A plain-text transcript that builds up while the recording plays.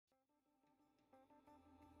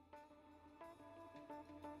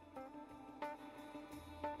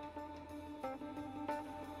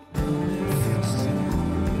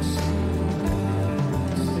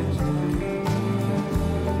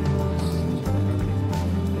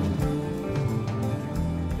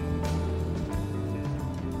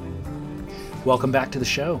Welcome back to the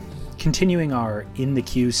show. Continuing our In the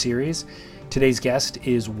Queue series, today's guest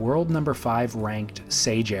is world number 5 ranked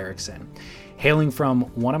Sage Erickson. Hailing from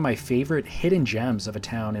one of my favorite hidden gems of a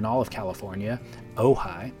town in all of California,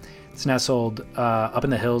 Ojai. It's nestled up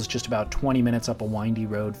in the hills just about 20 minutes up a windy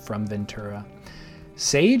road from Ventura.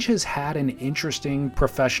 Sage has had an interesting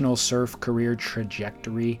professional surf career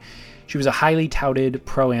trajectory. She was a highly touted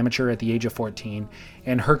pro amateur at the age of 14,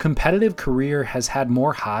 and her competitive career has had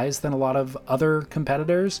more highs than a lot of other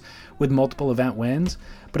competitors with multiple event wins,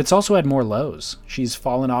 but it's also had more lows. She's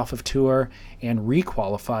fallen off of tour and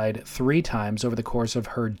requalified 3 times over the course of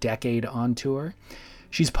her decade on tour.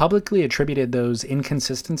 She's publicly attributed those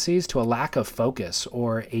inconsistencies to a lack of focus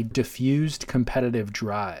or a diffused competitive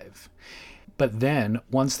drive. But then,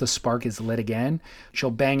 once the spark is lit again,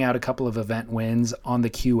 she'll bang out a couple of event wins on the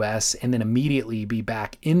QS and then immediately be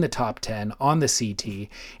back in the top 10 on the CT,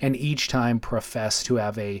 and each time profess to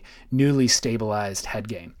have a newly stabilized head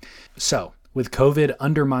game. So, with COVID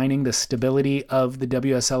undermining the stability of the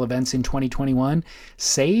WSL events in 2021,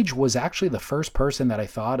 Sage was actually the first person that I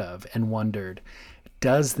thought of and wondered,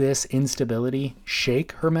 does this instability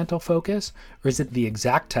shake her mental focus, or is it the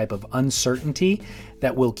exact type of uncertainty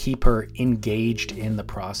that will keep her engaged in the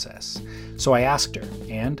process? So I asked her,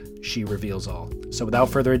 and she reveals all. So without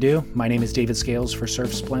further ado, my name is David Scales for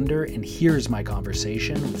Surf Splendor, and here's my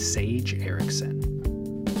conversation with Sage Erickson.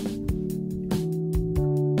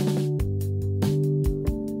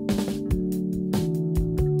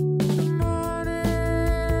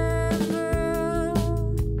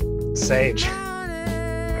 Sage.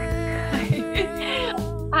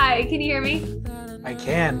 Hi, can you hear me? I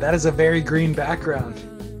can. That is a very green background.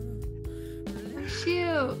 Oh,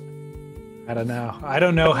 shoot. I don't know. I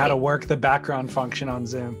don't know how to work the background function on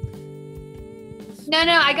Zoom. No,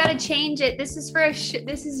 I gotta change it. This is for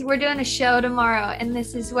we're doing a show tomorrow, and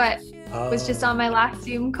this is what was just on my last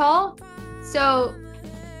Zoom call. So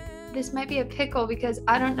this might be a pickle because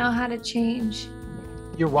I don't know how to change.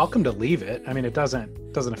 You're welcome to leave it. I mean, it doesn't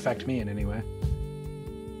affect me in any way.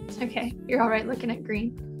 Okay, you're all right looking at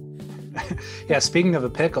green. Yeah, speaking of a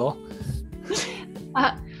pickle.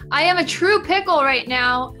 I am a true pickle right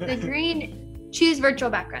now. The green, choose virtual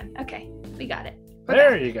background. Okay, we got it.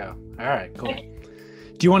 There you go. All right, cool. Okay.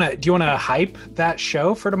 Do you want to hype that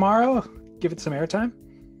show for tomorrow? Give it some airtime?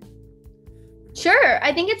 Sure.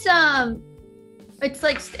 I think it's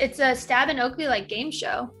a Stab in Oakley like game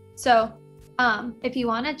show. So, if you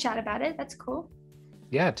want to chat about it, that's cool.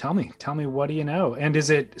 Yeah, tell me, what do you know? And is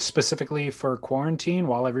it specifically for quarantine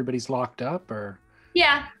while everybody's locked up, or?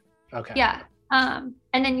 Yeah. Okay. Yeah. And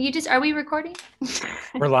then are we recording?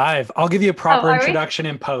 We're live. I'll give you a proper introduction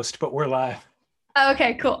in post, but we're live. Oh,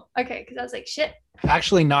 okay, cool. Okay, because I was like, shit.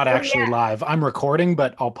 Actually, not live. I'm recording,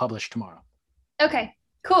 but I'll publish tomorrow. Okay,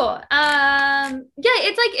 cool. Yeah,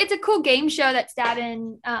 it's a cool game show that Stab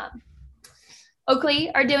in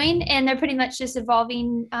Oakley are doing, and they're pretty much just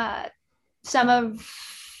involving some of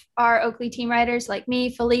our Oakley team riders like me,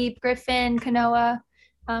 Philippe, Griffin, Kanoa.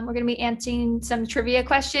 We're going to be answering some trivia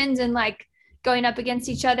questions and like going up against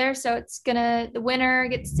each other. So the winner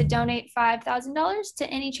gets to donate $5,000 to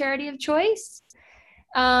any charity of choice.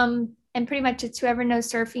 And pretty much it's whoever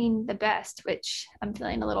knows surfing the best, which I'm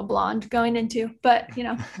feeling a little blonde going into, but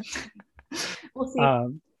we'll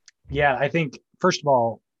see. Yeah, I think first of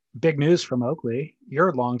all, big news from Oakley. You're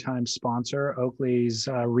a longtime sponsor. Oakley's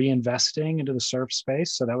reinvesting into the surf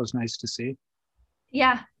space, so that was nice to see.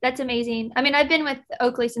 Yeah, that's amazing. I mean, I've been with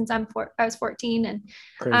Oakley since I was 14, and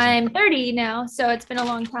Crazy. I'm 30 now, so it's been a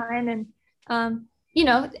long time. And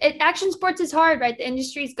action sports is hard, right? The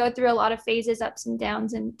industries go through a lot of phases, ups and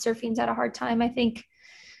downs, and surfing's had a hard time. I think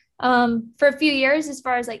for a few years, as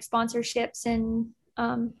far as like sponsorships and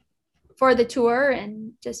for the tour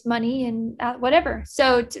and just money and whatever.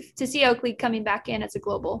 So to see Oakley coming back in as a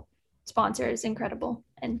global sponsor is incredible.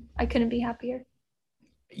 And I couldn't be happier.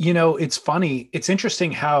 It's funny. It's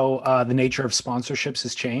interesting how the nature of sponsorships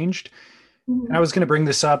has changed. Mm-hmm. And I was going to bring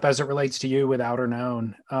this up as it relates to you with Outer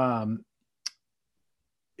Known.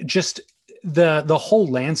 Just the whole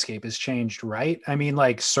landscape has changed, right? I mean,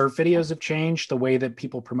 like surf videos have changed, the way that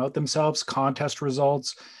people promote themselves, contest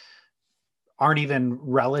results aren't even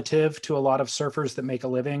relative to a lot of surfers that make a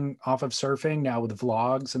living off of surfing now with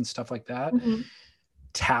vlogs and stuff like that. Mm-hmm.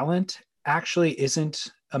 Talent actually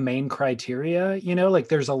isn't a main criteria, like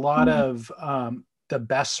there's a lot of the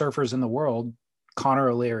best surfers in the world, Connor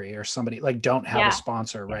O'Leary or somebody like don't have a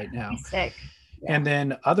sponsor right now. Sick. Yeah. And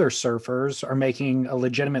then other surfers are making a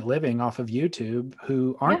legitimate living off of YouTube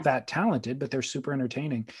who aren't that talented, but they're super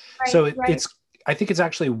entertaining. Right, so I think it's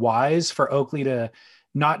actually wise for Oakley to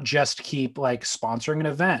not just keep like sponsoring an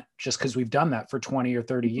event just because we've done that for 20 or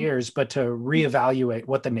 30 years, but to reevaluate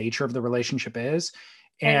what the nature of the relationship is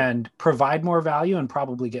and provide more value and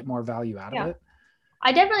probably get more value out of it.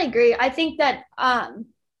 I definitely agree. I think that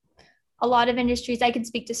a lot of industries, I can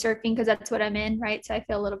speak to surfing because that's what I'm in, right? So I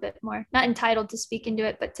feel a little bit more not entitled to speak into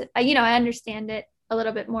it, but to, I understand it a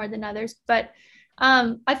little bit more than others. But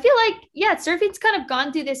I feel like, surfing's kind of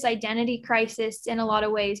gone through this identity crisis in a lot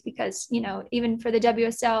of ways because, even for the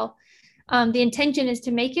WSL, the intention is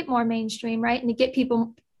to make it more mainstream, right? And to get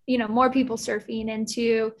people, more people surfing and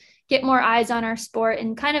to get more eyes on our sport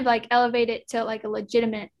and kind of like elevate it to like a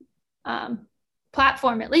legitimate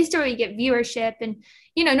platform, at least where we get viewership. And,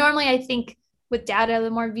 normally I think with data,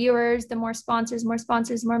 the more viewers, the more sponsors,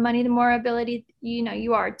 more money, the more ability,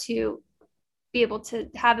 you are to be able to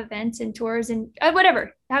have events and tours and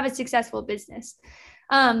whatever, have a successful business.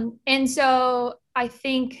 And so I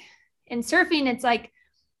think in surfing, it's like,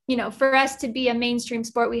 for us to be a mainstream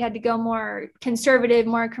sport, we had to go more conservative,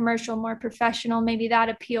 more commercial, more professional. Maybe that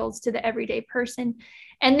appeals to the everyday person.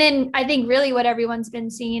 And then I think really what everyone's been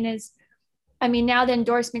seeing is, now the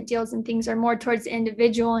endorsement deals and things are more towards the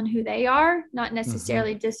individual and who they are, not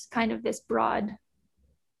necessarily just kind of this broad,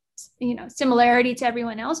 similarity to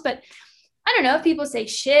everyone else. But I don't know if people say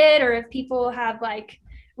shit or if people have like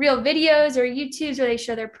real videos or YouTubes where they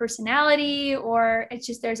show their personality, or it's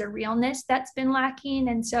just there's a realness that's been lacking.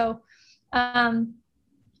 And so I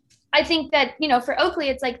think that, for Oakley,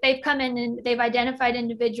 it's like they've come in and they've identified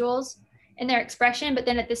individuals in their expression, but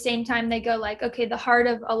then at the same time they go like, okay, the heart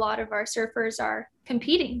of a lot of our surfers are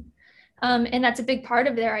competing. And that's a big part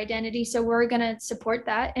of their identity. So we're going to support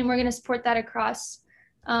that, and we're going to support that across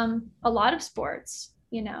a lot of sports,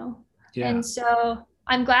 Yeah. And so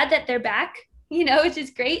I'm glad that they're back, which is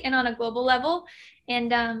great. And on a global level,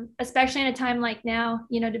 and especially in a time like now,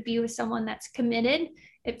 to be with someone that's committed,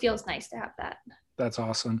 it feels nice to have that. That's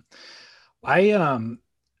awesome.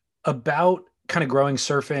 About kind of growing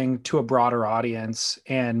surfing to a broader audience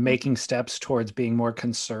and making steps towards being more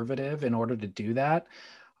conservative in order to do that,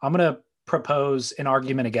 I'm going to propose an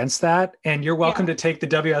argument against that. And you're welcome to take the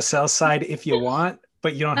WSL side if you want,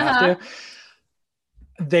 but you don't have to.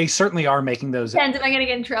 They certainly are making those. Depends if I'm going to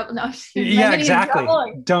get in trouble. No, yeah, exactly.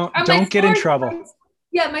 Don't get in trouble.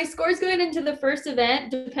 Yeah, my score's going into the first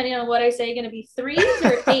event, depending on what I say, going to be 3s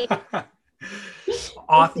or 8.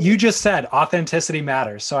 You just said authenticity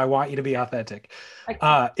matters, so I want you to be authentic.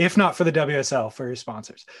 Okay. If not for the WSL, for your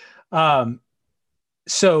sponsors.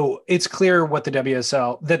 So it's clear that the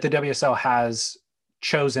WSL has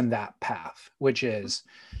chosen that path, which is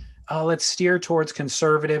let's steer towards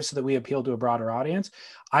conservative so that we appeal to a broader audience.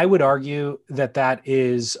 I would argue that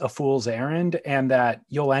is a fool's errand, and that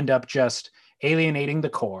you'll end up just alienating the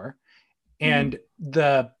core, and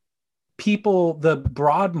the people, the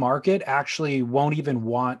broad market actually won't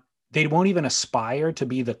even aspire to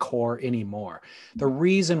be the core anymore. The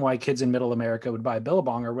reason why kids in middle America would buy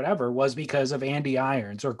Billabong or whatever was because of Andy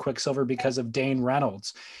Irons, or Quicksilver because of Dane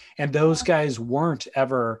Reynolds. And those guys weren't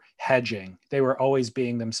ever hedging. They were always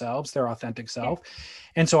being themselves, their authentic self.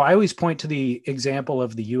 And so I always point to the example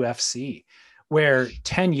of the UFC, where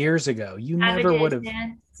 10 years ago, you never would have.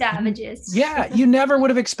 Savages. Yeah, you never would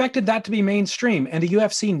have expected that to be mainstream. And the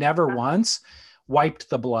UFC never once wiped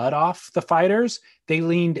the blood off the fighters. They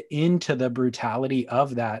leaned into the brutality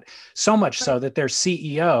of that, so much so that their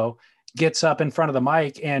CEO gets up in front of the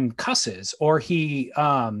mic and cusses, or he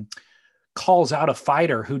calls out a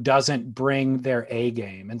fighter who doesn't bring their A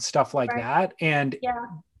game and stuff like that. And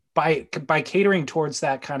by catering towards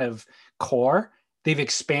that kind of core, they've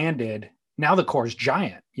expanded. Now the core is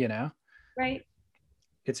giant, Right.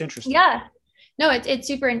 It's interesting. Yeah. No, it's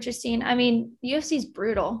super interesting. UFC is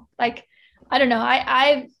brutal. Like, I don't know.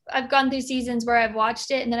 I've gone through seasons where I've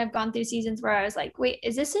watched it, and then I've gone through seasons where I was like, wait,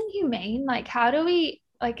 is this inhumane? Like, how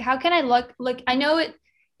can I look, I know it,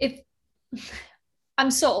 if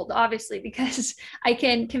I'm sold, obviously, because I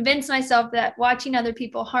can convince myself that watching other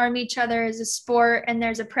people harm each other is a sport, and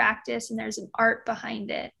there's a practice and there's an art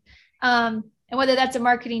behind it. And whether that's a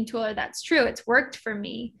marketing tool or that's true, it's worked for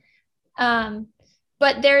me.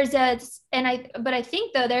 But I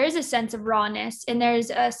think though, there is a sense of rawness, and there's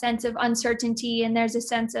a sense of uncertainty, and there's a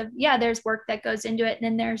sense of, there's work that goes into it. And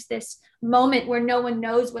then there's this moment where no one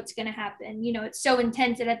knows what's going to happen. It's so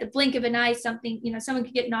intense that at the blink of an eye, something, someone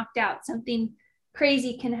could get knocked out, something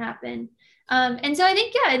crazy can happen. And so I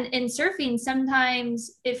think, in surfing,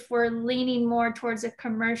 sometimes if we're leaning more towards a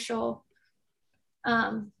commercial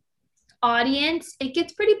audience, it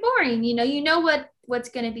gets pretty boring. What's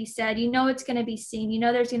going to be said, it's going to be seen,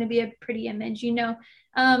 there's going to be a pretty image, and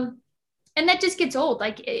that just gets old.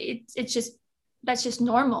 Like it's just that's just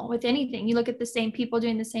normal with anything. You look at the same people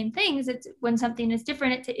doing the same things. It's when something is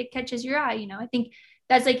different, it catches your eye. I think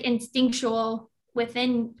that's like instinctual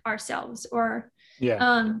within ourselves, or,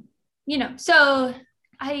 Yeah. so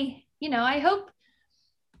I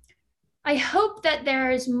hope that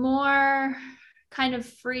there's more kind of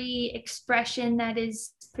free expression that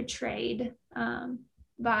is portrayed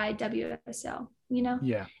by WSL.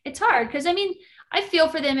 Yeah. It's hard because I feel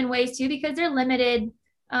for them in ways too, because they're limited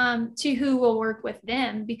to who will work with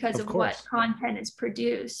them because Of of what course. content is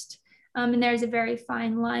produced. And there's a very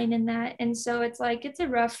fine line in that. And so it's like, it's a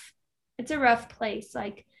rough place.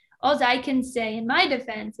 Like, all I can say in my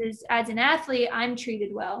defense is, as an athlete, I'm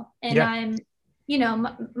treated well, and Yeah. I'm,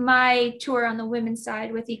 my tour on the women's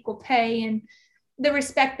side with equal pay, and the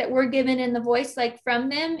respect that we're given and the voice like from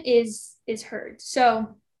them is heard.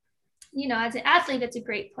 So, as an athlete, it's a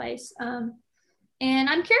great place. And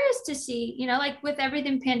I'm curious to see, like with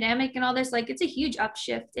everything pandemic and all this, like it's a huge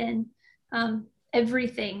upshift in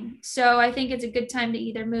everything. So I think it's a good time to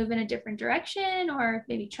either move in a different direction or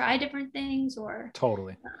maybe try different things, or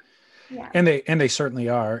Totally. yeah. And they certainly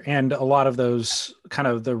are. And a lot of those kind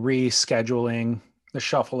of the rescheduling, the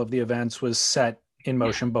shuffle of the events was set in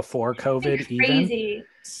motion before COVID even. Crazy.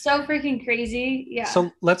 So freaking crazy. Yeah.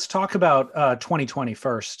 So let's talk about 2020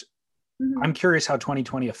 first. Mhm. I'm curious how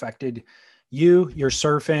 2020 affected you, your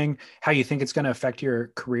surfing, how you think it's going to affect your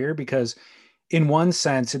career, because in one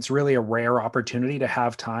sense, it's really a rare opportunity to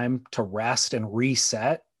have time to rest and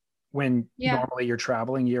reset when normally you're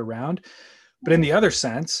traveling year round. But in the other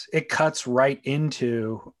sense, it cuts right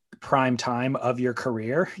into prime time of your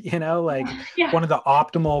career, like one of the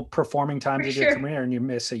optimal performing times of your career, and you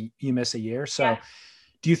miss a year. So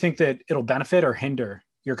do you think that it'll benefit or hinder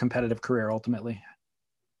your competitive career ultimately?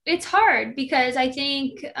 It's hard because I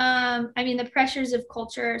think, the pressures of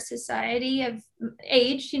culture, society, of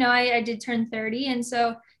age, I did turn 30. And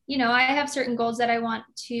so, I have certain goals that I want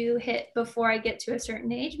to hit before I get to a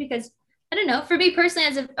certain age, because I don't know, for me personally,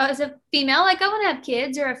 as a female, like I want to have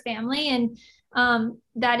kids or a family. And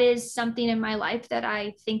that is something in my life that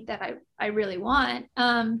I think that I really want.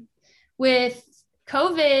 With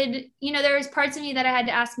COVID, there was parts of me that I had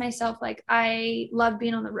to ask myself, like, I love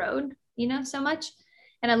being on the road, so much.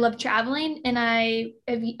 And I love traveling, and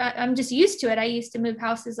I'm just used to it. I used to move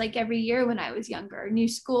houses like every year when I was younger, new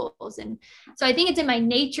schools. And so I think it's in my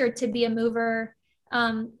nature to be a mover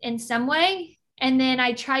in some way. And then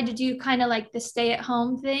I tried to do kind of like the stay at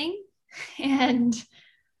home thing. And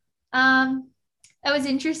that was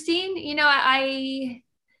interesting.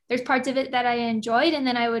 There's parts of it that I enjoyed, and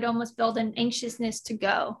then I would almost build an anxiousness to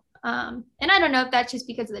go. And I don't know if that's just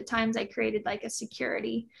because of the times I created like a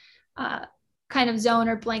security kind of zone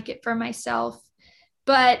or blanket for myself.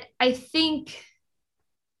 But I think,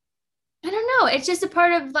 I don't know, it's just a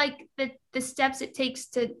part of like the steps it takes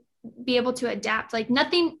to be able to adapt. Like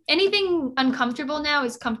anything uncomfortable now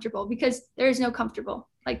is comfortable, because there is no comfortable.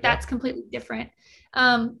 Like that's completely different.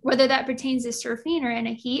 Whether that pertains to surfing or in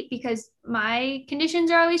a heat, because my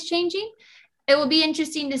conditions are always changing. It will be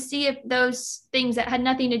interesting to see if those things that had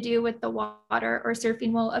nothing to do with the water or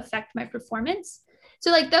surfing will affect my performance. So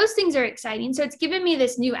like those things are exciting. So it's given me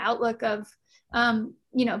this new outlook of,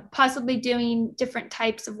 possibly doing different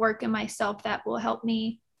types of work in myself that will help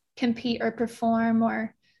me compete or perform,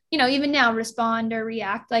 or, even now respond or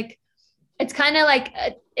react. Like it's kind of like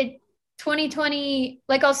 2020,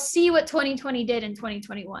 like I'll see what 2020 did in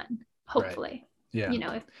 2021, hopefully, right.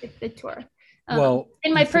 Yeah. If the tour,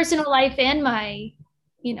 in my personal life and my,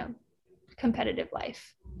 competitive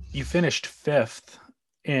life. You finished 5th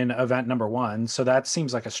in event number 1. So that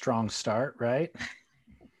seems like a strong start, right?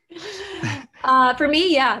 For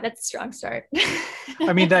me, yeah, that's a strong start.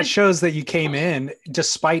 I mean, that shows that you came in,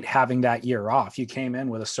 despite having that year off, you came in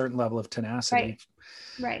with a certain level of tenacity.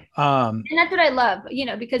 Right. And that's what I love,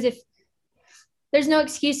 because if there's no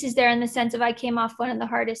excuses there, in the sense of I came off one of the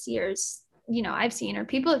hardest years, I've seen, or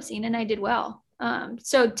people have seen, and I did well.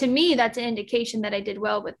 So to me, that's an indication that I did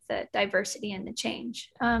well with the diversity and the change.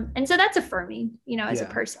 And so that's affirming, as a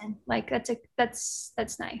person. Like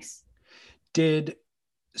that's nice.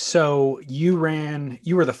 So you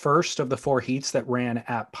were the first of the 4 heats that ran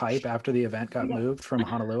at Pipe after the event got moved from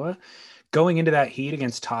Honolulu. Going into that heat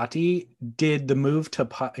against Tati, did the move to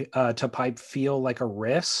Pipe feel like a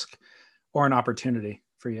risk or an opportunity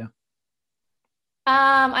for you?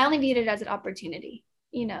 I only viewed it as an opportunity.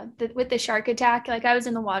 With the shark attack, like I was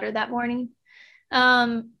in the water that morning.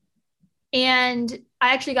 And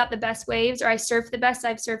I actually got the best waves, or I surfed the best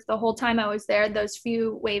I've surfed the whole time I was there, those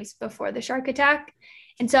few waves before the shark attack.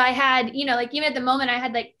 And so I had, like even at the moment I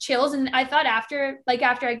had like chills, and I thought after I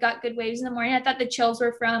got good waves in the morning, I thought the chills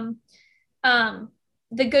were from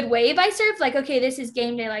the good wave I surf, like, okay, this is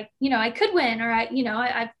game day, like, I could win, or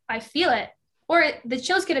I feel it. Or the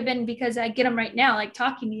chills could have been because I get them right now, like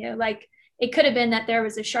talking to you. Like it could have been that there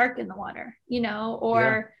was a shark in the water,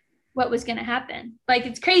 or what was going to happen. Like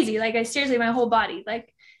it's crazy. Like I seriously, my whole body,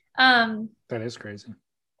 like, that is crazy.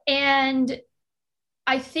 And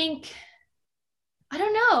I think, I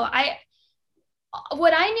don't know.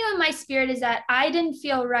 What I knew in my spirit is that I didn't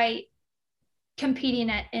feel right competing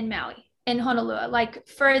in Maui, in Honolulu, like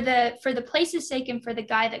for the place's sake and for the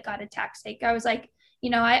guy that got attacked sake. I was like,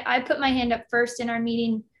 I put my hand up first in our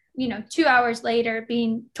meeting, 2 hours later,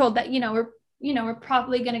 being told that, we're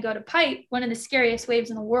probably going to go to Pipe, one of the scariest waves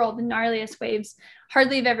in the world, the gnarliest waves,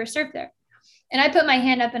 hardly have ever surfed there. And I put my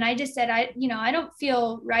hand up and I just said, I don't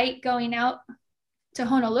feel right going out to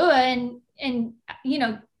Honolulu and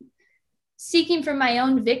seeking for my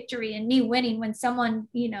own victory and me winning when someone,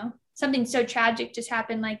 something so tragic just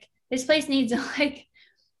happened. Like this place needs to like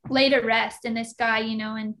lay to rest, and this guy,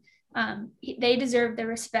 and they deserve the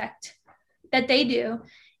respect that they do.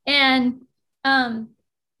 And if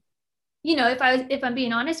I'm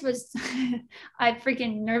being honest, was I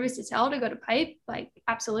freaking nervous as hell to go to Pipe? Like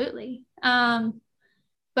absolutely.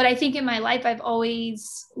 But I think in my life, I've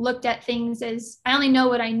always looked at things as I only know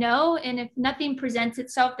what I know. And if nothing presents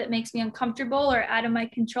itself that makes me uncomfortable or out of my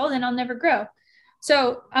control, then I'll never grow.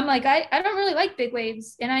 So I'm like, I don't really like big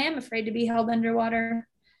waves, and I am afraid to be held underwater.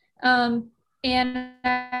 And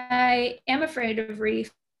I am afraid of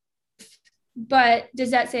reef. But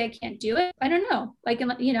does that say I can't do it? I don't know. Like,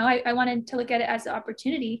 I wanted to look at it as an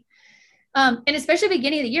opportunity. And especially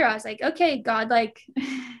beginning of the year, I was like, okay, God, like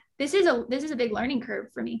this is a big learning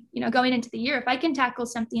curve for me, going into the year. If I can tackle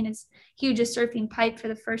something as huge as surfing Pipe for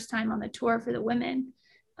the first time on the tour for the women,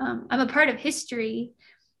 I'm a part of history,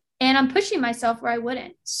 and I'm pushing myself where I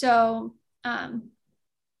wouldn't. So,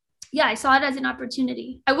 I saw it as an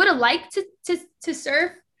opportunity. I would have liked to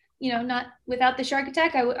surf, not without the shark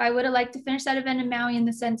attack. I would have liked to finish that event in Maui in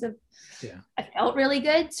the sense of, I felt really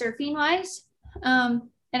good surfing wise. And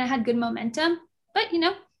I had good momentum, but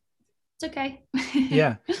it's okay.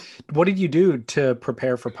 Yeah. What did you do to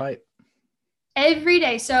prepare for Pipe? Every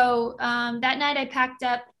day. So that night I packed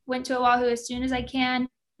up, went to Oahu as soon as I can.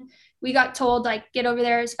 We got told like, get over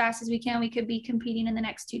there as fast as we can. We could be competing in the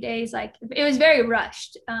next 2 days. Like it was very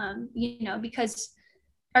rushed, because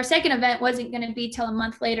our second event wasn't going to be till a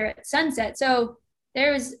month later at sunset. So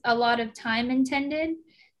there was a lot of time intended.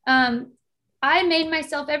 I made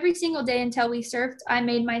myself every single day until we surfed. I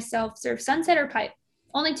made myself surf sunset or Pipe,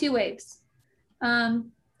 only 2 waves.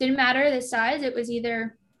 Didn't matter the size. It was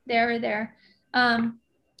either there or there. I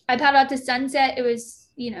paddled out to sunset. It was,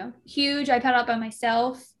 huge. I paddled out by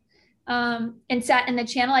myself, and sat in the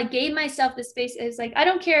channel. I gave myself the space. It was like, I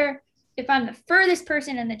don't care if I'm the furthest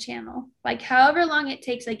person in the channel, like however long it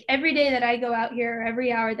takes, like every day that I go out here, or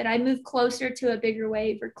every hour that I move closer to a bigger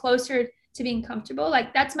wave or closer to being comfortable,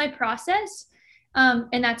 like that's my process.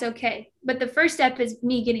 And that's okay. But the first step is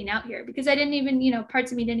me getting out here, because I didn't even,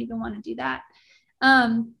 parts of me didn't even want to do that.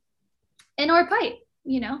 Or Pipe,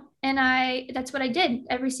 and that's what I did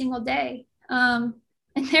every single day. And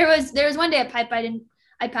there was one day at Pipe,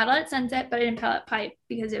 I paddled at sunset, but I didn't paddle at Pipe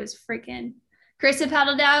because it was freaking, Krista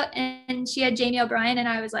paddled out and she had Jamie O'Brien, and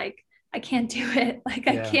I was like, I can't do it. Like,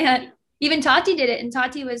 I can't. Even Tati did it, and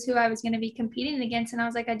Tati was who I was going to be competing against. And I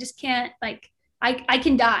was like, I just can't, like, I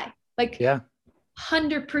can die. Like,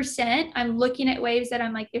 100%. I'm looking at waves that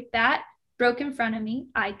I'm like, if that broke in front of me,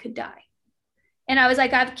 I could die. And I was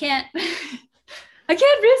like, I can't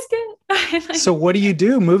risk it. Like, so what do you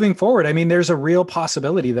do moving forward? I mean, there's a real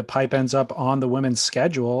possibility that Pipe ends up on the women's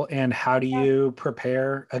schedule. And how do you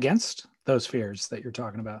prepare against those fears that you're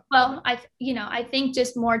talking about? Well, I think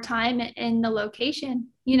just more time in the location,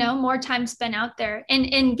 more time spent out there,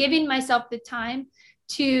 and giving myself the time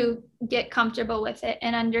to get comfortable with it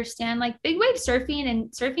and understand, like, big wave surfing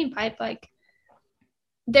and surfing Pipe, like,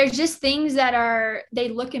 there's just things that they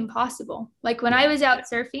look impossible. Like when I was out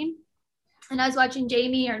surfing and I was watching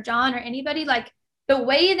Jamie or John or anybody, like the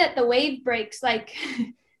way that the wave breaks, like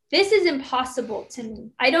this is impossible to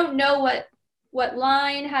me. I don't know what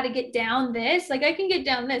line, how to get down this. Like I can get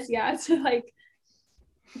down this. Yeah. So like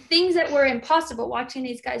things that were impossible watching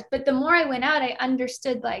these guys. But the more I went out, I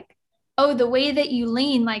understood, like, oh, the way that you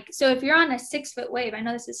lean, like, so if you're on a 6-foot wave, I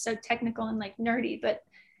know this is so technical and like nerdy, but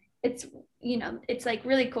it's, it's like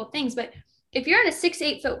really cool things. But if you're on a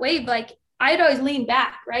 6-8 foot wave, like I'd always lean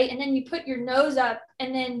back, right? And then you put your nose up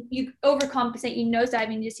and then you overcompensate, you nose dive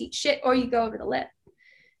and you just eat shit, or you go over the lip.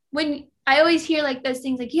 When I always hear like those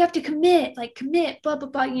things, like you have to commit, blah, blah,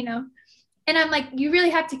 blah, And I'm like, you really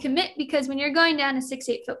have to commit, because when you're going down a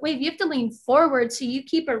 6-8 foot wave, you have to lean forward so you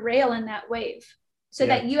keep a rail in that wave so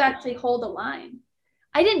that you actually hold a line.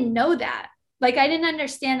 I didn't know that. Like, I didn't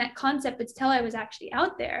understand that concept until I was actually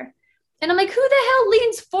out there. And I'm like, who the hell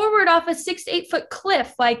leans forward off a 6-8 foot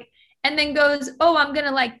cliff? Like, and then goes, oh, I'm going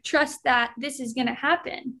to like trust that this is going to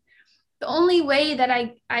happen. The only way that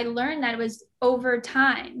I learned that was over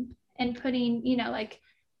time and putting, you know, like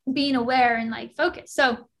being aware and like focus.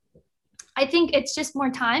 So I think it's just more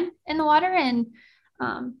time in the water, and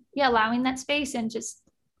allowing that space, and just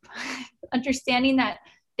understanding that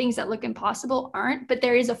things that look impossible aren't, but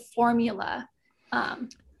there is a formula.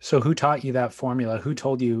 So who taught you that formula? Who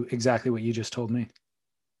told you exactly what you just told me?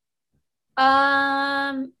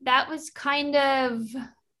 That was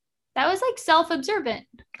like self-observant.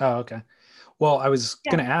 Oh, okay. Well, I was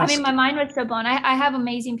going to ask. I mean, my mind was so blown. I have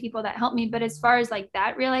amazing people that help me, but as far as like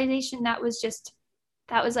that realization, that was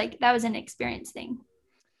an experience thing.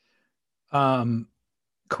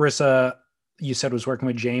 Carissa, you said, was working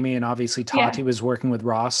with Jamie, and obviously Tati was working with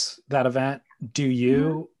Ross that event. Do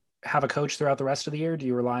you have a coach throughout the rest of the year? Do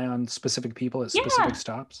you rely on specific people at specific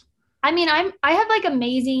stops? I mean, I have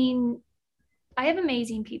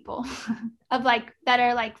amazing people of like that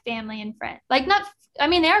are like family and friends. Like, not, I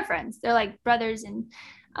mean, they are friends. They're like brothers and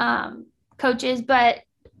coaches. But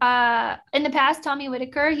in the past, Tommy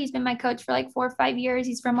Whitaker, he's been my coach for like 4 or 5 years.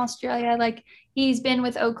 He's from Australia. Like, he's been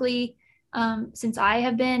with Oakley since I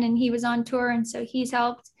have been, and he was on tour, and so he's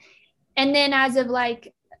helped. And then as of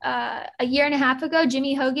like a year and a half ago,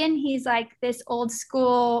 Jimmy Hogan, he's like this old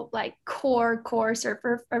school, like core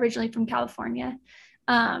surfer, originally from California.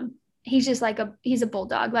 He's just like he's a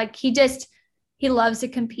bulldog. Like, he loves to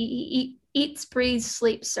compete. He eats, breathes,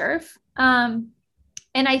 sleeps, surf. And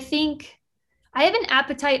I think I have an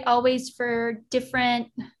appetite always for different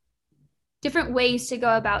ways to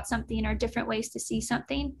go about something, or different ways to see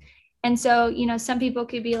something. And so, you know, some people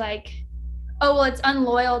could be like, oh, well, it's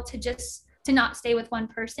unloyal to not stay with one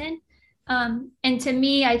person. And to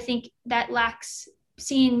me, I think that lacks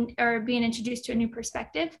seeing or being introduced to a new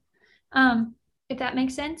perspective. If that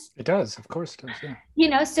makes sense. It does. Of course it does. Yeah. You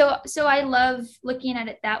know, so I love looking at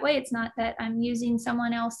it that way. It's not that I'm using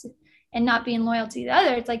someone else and not being loyal to the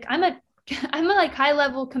other. It's like, I'm a like high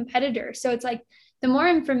level competitor. So it's like, the more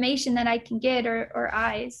information that I can get, or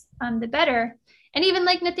eyes, the better. And even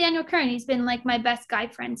like Nathaniel Kern, he's been like my best guy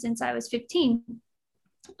friend since I was 15.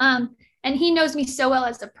 And he knows me so well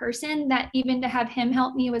as a person that even to have him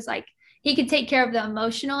help me was like, he could take care of the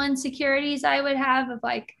emotional insecurities I would have of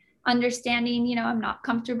like understanding, you know, I'm not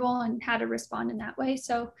comfortable and how to respond in that way.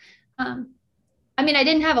 So, I mean, I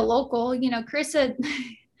didn't have a local, you know, Carissa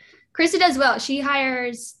does well. She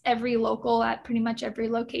hires every local at pretty much every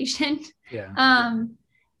location. Yeah.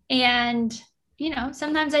 And, you know,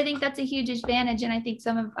 sometimes I think that's a huge advantage. And I think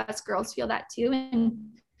some of us girls feel that too.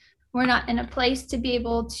 And we're not in a place to be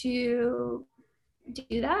able to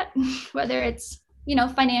do that, whether it's, you know,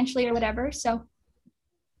 financially or whatever. So.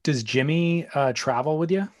 Does Jimmy travel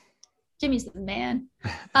with you? Jimmy's the man.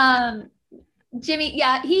 Jimmy,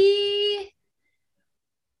 yeah,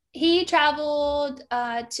 he traveled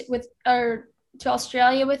to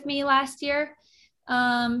Australia with me last year.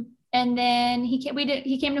 And then he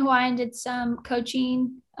came to Hawaii and did some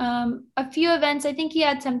coaching, a few events. I think he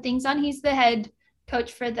had some things on. He's the head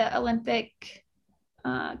coach for the Olympic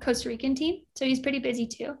Costa Rican team. So he's pretty busy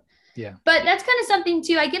too. Yeah. But that's kind of something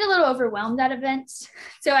too. I get a little overwhelmed at events.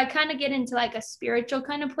 So I kind of get into like a spiritual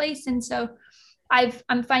kind of place. And so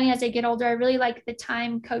I'm finding as I get older, I really like the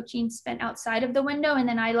time coaching spent outside of the window. And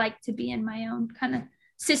then I like to be in my own kind of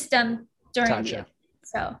system during the event.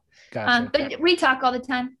 So, but we talk all the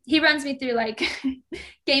time. He runs me through like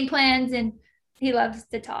game plans, and he loves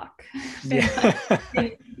to talk. Yeah.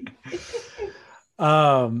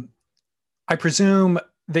 I presume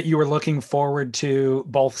that you were looking forward to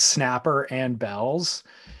both Snapper and Bells.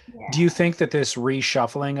 Yeah. Do you think that this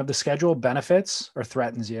reshuffling of the schedule benefits or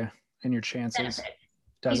threatens you in your chances? Benefit.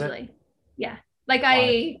 Does Easily. it? Yeah. Like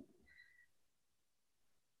I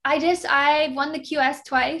won the QS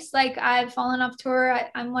twice. Like, I've fallen off tour.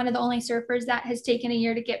 I'm one of the only surfers that has taken a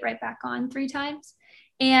year to get right back on 3 times.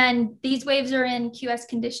 And these waves are in QS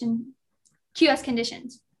conditions.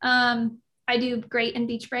 I do great in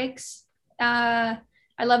beach breaks.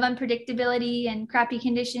 I love unpredictability and crappy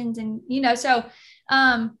conditions. And, you know, so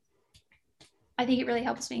I think it really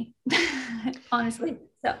helps me, honestly.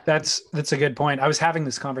 So that's a good point. I was having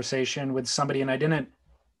this conversation with somebody, and I didn't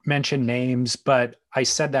mention names, but I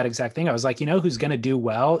said that exact thing. I was like, you know, who's going to do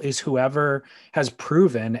well is whoever has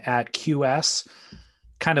proven at QS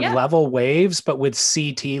kind of level waves, but with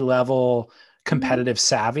CT level competitive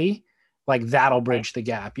savvy. Like that'll bridge the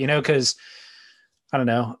gap, because I don't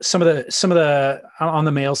know, some of the on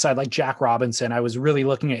the male side, like Jack Robinson, I was really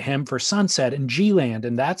looking at him for Sunset and G-Land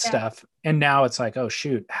and that stuff. And now it's like, oh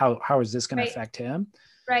shoot, how is this going to affect him?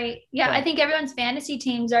 Right. Yeah. But I think everyone's fantasy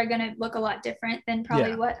teams are going to look a lot different than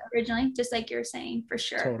probably what originally, just like you're saying, for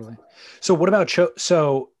sure. Totally. So what about,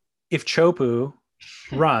 so if Chopu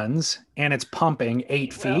runs and it's pumping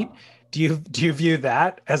 8 feet, do you view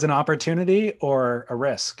that as an opportunity or a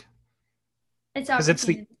risk? It's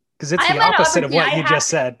opportunity. Because it's the opposite of what you just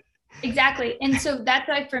said. Exactly. And so that's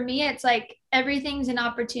why for me, it's like everything's an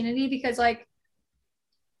opportunity because like,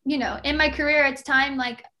 in my career, it's time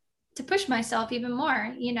like to push myself even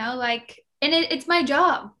more, like, and it's my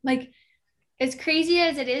job. Like as crazy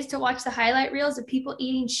as it is to watch the highlight reels of people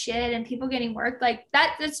eating shit and people getting work, like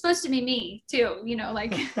that's supposed to be me too,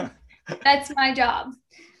 like that's my job.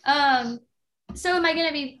 So am I going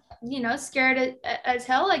to be, scared as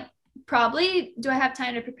hell? Like, probably. Do I have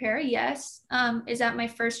time to prepare? Yes. Is that my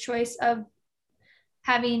first choice of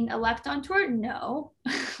having a left on tour? No.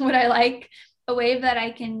 Would I like a wave that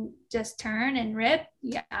I can just turn and rip?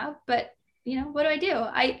 Yeah. But what do?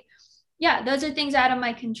 Those are things out of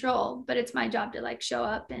my control, but it's my job to like show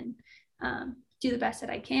up and do the best that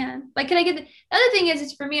I can. Like, can I get the other thing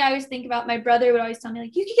is for me, I always think about my brother would always tell me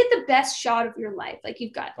like, you can get the best shot of your life. Like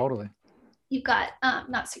you've got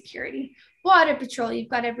not security, water patrol, you've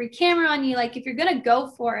got every camera on you. Like if you're going to go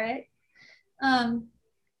for it,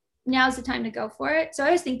 now's the time to go for it. So I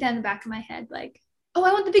always think that in the back of my head, like, oh,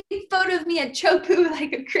 I want the big photo of me at Chopu,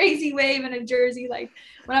 like a crazy wave in a jersey, like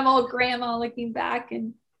when I'm old grandma looking back.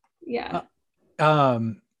 And you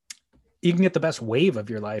can get the best wave of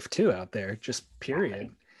your life too out there, just period.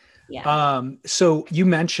 Yeah. So you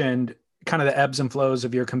mentioned kind of the ebbs and flows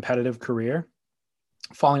of your competitive career,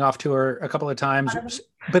 falling off tour a couple of times,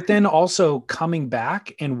 but then also coming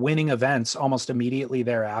back and winning events almost immediately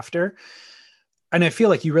thereafter. And I feel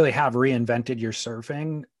like you really have reinvented your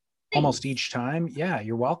surfing almost each time. Yeah,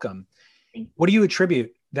 you're welcome. What do you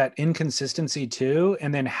attribute that inconsistency to?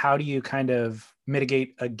 And then how do you kind of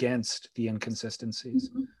mitigate against the inconsistencies?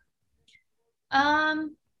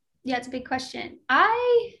 Yeah, it's a big question. Not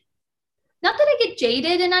that I get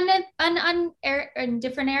jaded in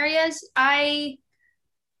different areas. I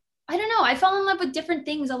don't know. I fell in love with different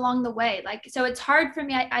things along the way. Like, so it's hard for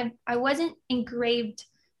me. I wasn't engraved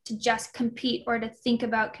to just compete or to think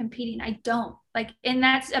about competing. I don't like, and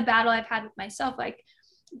that's a battle I've had with myself. Like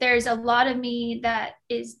there's a lot of me that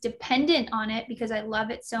is dependent on it because I love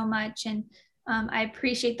it so much. And I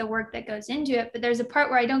appreciate the work that goes into it. But there's a part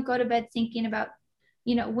where I don't go to bed thinking about,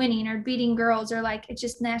 winning or beating girls or like, it's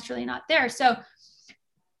just naturally not there. So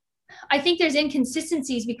I think there's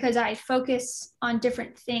inconsistencies because I focus on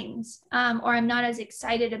different things, or I'm not as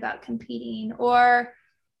excited about competing, or,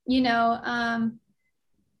 even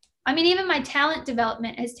my talent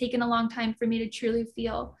development has taken a long time for me to truly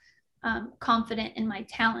feel confident in my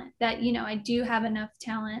talent that, I do have enough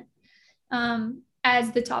talent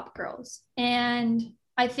as the top girls. And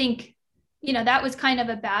I think, that was kind of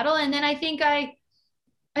a battle. And then I think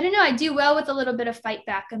I don't know, I do well with a little bit of fight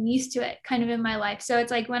back. I'm used to it kind of in my life. So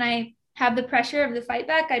it's like when I have the pressure of the fight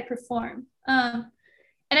back, I perform. And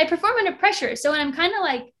I perform under pressure. So when I'm kind of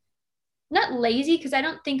like, not lazy, because I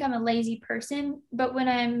don't think I'm a lazy person, but when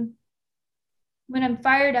I'm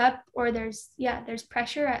fired up or there's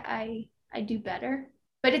pressure, I do better.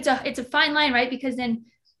 But it's a fine line, right? Because then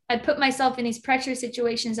I put myself in these pressure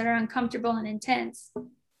situations that are uncomfortable and intense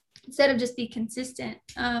instead of just be consistent.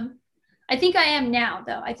 I think I am now,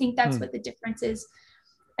 though. I think that's what the difference is.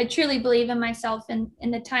 I truly believe in myself and in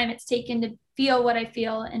the time it's taken to feel what I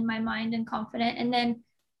feel in my mind and confident. And then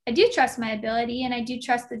I do trust my ability and I do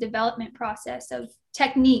trust the development process of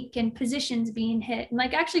technique and positions being hit and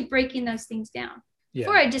like actually breaking those things down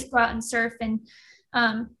before I just go out and surf. And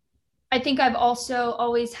I think I've also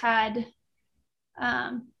always had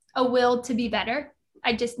a will to be better.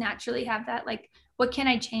 I just naturally have that, like, what can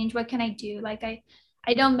I change? What can I do? Like I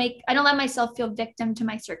don't let myself feel victim to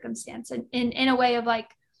my circumstance and in a way of like,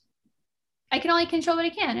 I can only control what I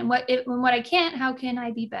can, and what I can't, how can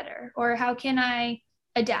I be better? Or how can I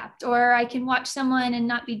adapt? Or I can watch someone and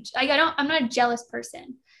not be, like, I'm not a jealous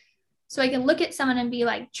person. So I can look at someone and be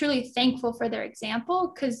like truly thankful for their example.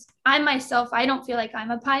 Cause I myself, I don't feel like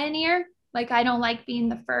I'm a pioneer. Like I don't like being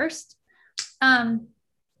the first. And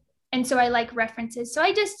so I like references. So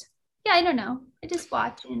I don't know. I just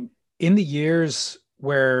watch. And in the years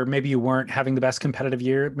where maybe you weren't having the best competitive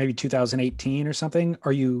year, maybe 2018 or something,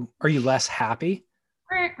 are you less happy?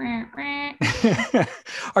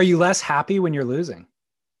 Are you less happy when you're losing?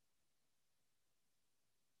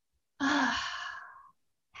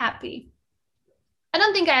 Happy. I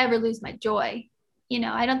don't think I ever lose my joy.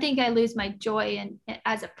 I don't think I lose my joy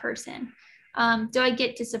as a person. Do I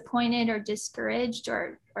get disappointed or discouraged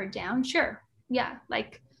or down? Sure. Yeah.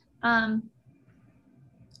 Like, I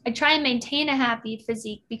try and maintain a happy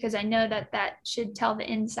physique because I know that should tell the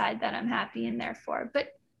inside that I'm happy and therefore, but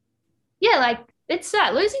yeah, like it's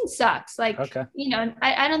that losing sucks. Like, Okay.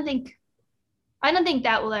 I don't think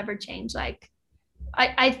that will ever change. Like,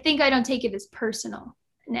 I think I don't take it as personal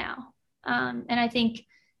now. And I think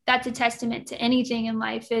that's a testament to anything in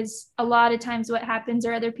life is a lot of times what happens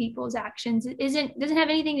or other people's actions doesn't have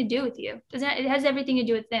anything to do with you. It has everything to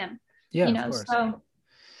do with them. Yeah, of course. So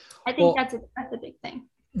I think Well, that's a big thing.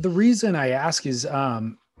 the reason I ask is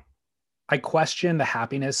I question the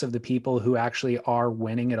happiness of the people who actually are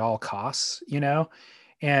winning at all costs,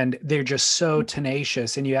 and they're just so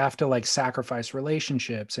tenacious, and you have to like sacrifice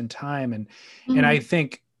relationships and time. And I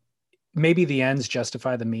think maybe the ends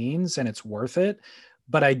justify the means and it's worth it.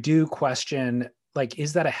 But I do question, like,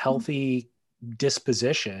 is that a healthy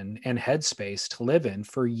disposition and headspace to live in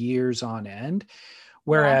for years on end?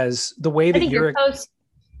 Whereas the way that your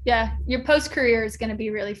post career is going to be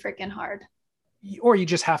really freaking hard. Or you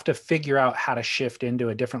just have to figure out how to shift into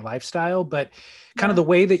a different lifestyle. But kind of the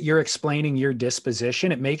way that you're explaining your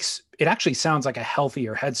disposition, it actually sounds like a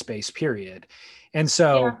healthier headspace, period. And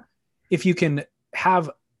so if you can have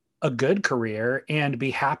a good career and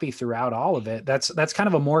be happy throughout all of it, that's kind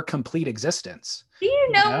of a more complete existence. Do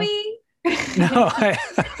you know me? No,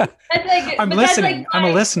 I'm listening. I'm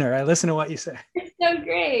a listener. I listen to what you say. It's so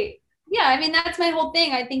great. Yeah. I mean, that's my whole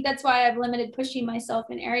thing. I think that's why I've limited pushing myself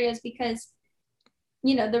in areas because,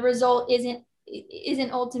 the result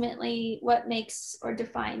isn't ultimately what makes or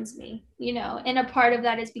defines me, and a part of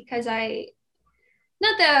that is because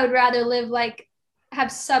not that I would rather have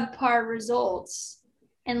subpar results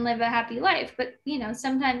and live a happy life, but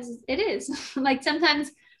sometimes it is like, sometimes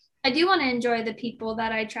I do want to enjoy the people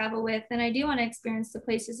that I travel with, and I do want to experience the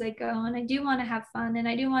places I go, and I do want to have fun, and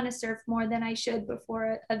I do want to surf more than I should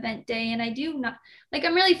before event day. And I do not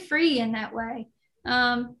I'm really free in that way.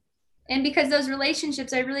 And because those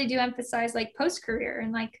relationships, I really do emphasize like post-career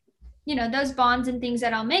and those bonds and things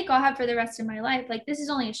that I'll have for the rest of my life. Like this is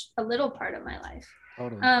only a little part of my life.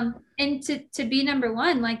 Totally. And to be number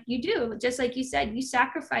one, like you do, just like you said, you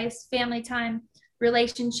sacrifice family time,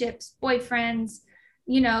 relationships, boyfriends,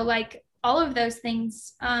 like all of those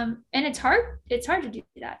things. And it's hard to do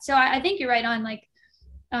that. So I think you're right on. Like,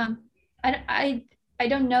 I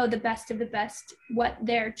don't know the best of the best, what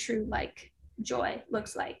their true joy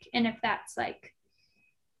looks like, and if that's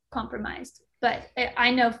compromised. But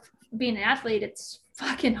I know being an athlete, it's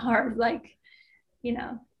fucking hard.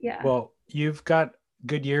 Yeah. Well, you've got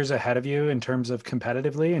good years ahead of you in terms of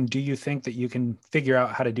competitively. And do you think that you can figure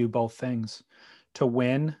out how to do both things to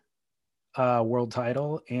win a world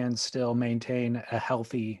title and still maintain a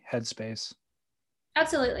healthy headspace?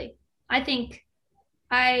 Absolutely. I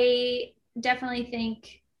definitely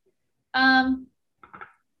think,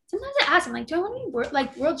 sometimes I ask, I'm like, do I want to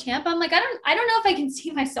be world champ? I'm like, I don't know if I can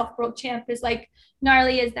see myself world champ as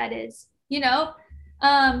gnarly as that is,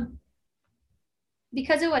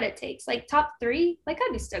 because of what it takes. Top 3, I'd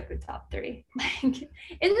be stoked with top 3. Isn't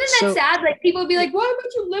that sad? People would be like, why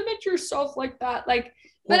would you limit yourself like that?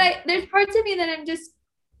 There's parts of me that I'm just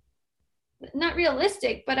not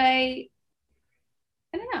realistic, but I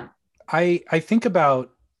don't know. I think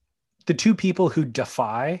about the two people who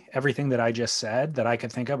defy everything that I just said that I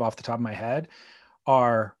could think of off the top of my head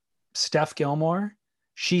are Steph Gilmore.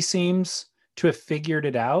 She seems to have figured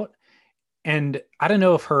it out. And I don't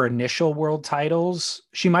know if her initial world titles,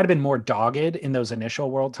 she might've been more dogged in those initial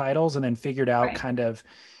world titles and then figured out kind of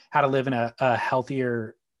how to live in a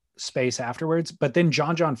healthier space afterwards. But then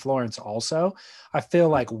John Florence also, I feel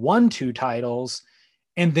won 2 titles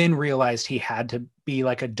and then realized he had to be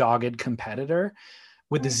a dogged competitor,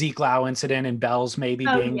 with the Zeke Lau incident and Bells maybe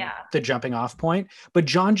being the jumping off point. But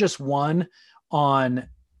John just won on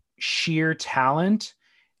sheer talent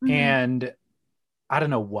and I don't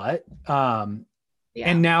know what. And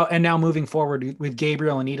now moving forward with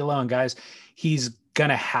Gabriel and Idolo and guys, he's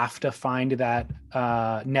gonna have to find that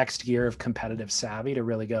next gear of competitive savvy to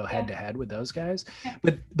really go head to head with those guys.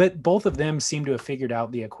 But both of them seem to have figured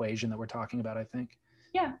out the equation that we're talking about, I think.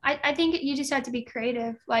 Yeah, I think you just have to be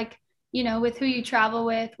creative. With who you travel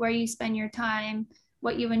with, where you spend your time,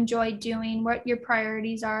 what you enjoy doing, what your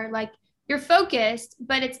priorities are. You're focused,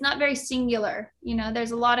 but it's not very singular.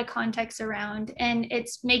 There's a lot of context around, and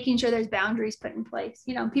it's making sure there's boundaries put in place.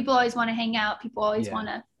 People always want to hang out. People always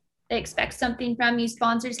they expect something from you.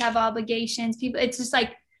 Sponsors have obligations. It's just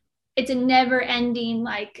it's a never ending,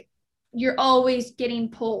 you're always getting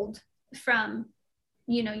pulled from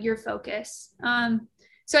your focus.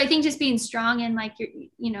 So I think just being strong in like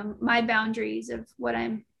my boundaries of what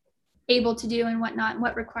I'm able to do and whatnot, and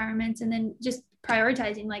what requirements, and then just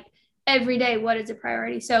prioritizing like every day, what is a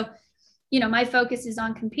priority. So, my focus is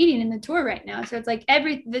on competing in the tour right now. So it's like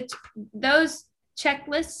those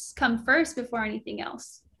checklists come first before anything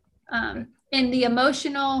else. And the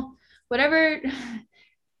emotional, whatever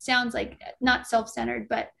sounds like not self-centered,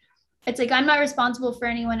 but it's like, I'm not responsible for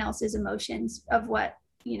anyone else's emotions of what,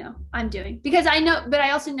 I'm doing, because I know, but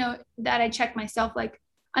I also know that I check myself, like,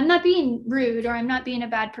 I'm not being rude, or I'm not being a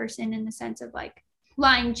bad person in the sense of like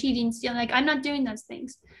lying, cheating, stealing. Like, I'm not doing those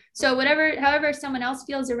things. So however someone else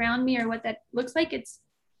feels around me or what that looks like, it's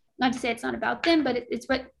not to say it's not about them, but it's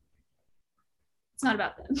not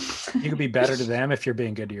about them. You could be better to them if you're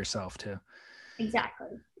being good to yourself too. Exactly.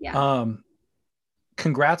 Yeah.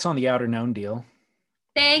 Congrats on the Outer Known deal.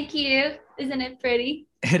 Thank you. Isn't it pretty?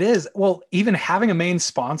 It is. Well, even having a main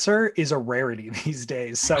sponsor is a rarity these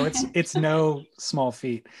days. So it's no small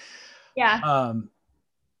feat. Yeah.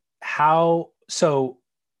 So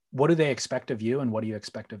what do they expect of you and what do you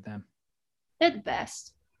expect of them? They're the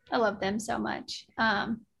best. I love them so much.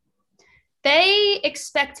 They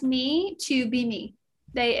expect me to be me.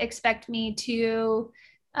 They expect me to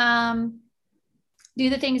do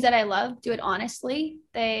the things that I love, do it honestly.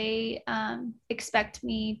 They expect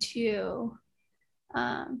me to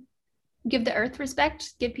give the earth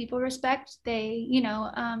respect, give people respect. They,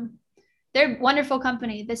 they're a wonderful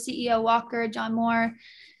company. The CEO, Walker, John Moore,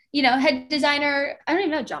 head designer. I don't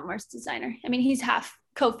even know John Moore's designer. I mean, he's half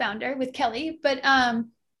co-founder with Kelly, but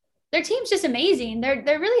their team's just amazing. They're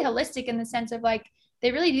really holistic in the sense of like,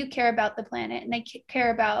 they really do care about the planet, and they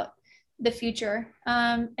care about the future,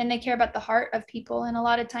 and they care about the heart of people. And a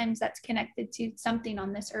lot of times that's connected to something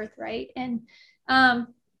on this earth, right? And I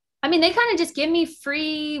mean, they kind of just give me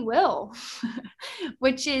free will,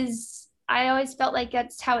 which is, I always felt like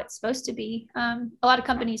that's how it's supposed to be. A lot of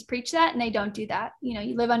companies preach that, and they don't do that.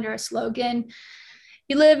 You live under a slogan,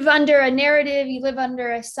 you live under a narrative, you live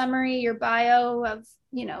under a summary, your bio of,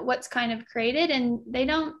 what's kind of created, and they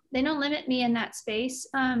don't limit me in that space.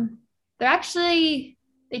 They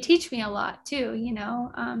teach me a lot too,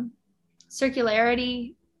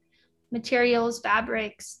 circularity, materials,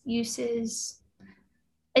 fabrics, uses.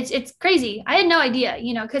 It's crazy. I had no idea,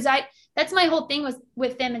 because that's my whole thing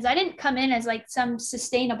with them, is I didn't come in as like some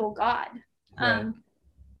sustainable god. Right.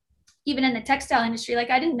 Even in the textile industry, like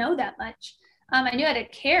I didn't know that much. I knew how to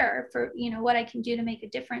care for, what I can do to make a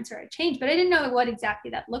difference or a change, but I didn't know what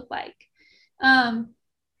exactly that looked like. And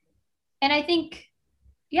I think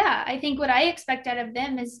what I expect out of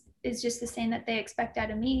them is just the same that they expect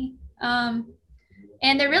out of me.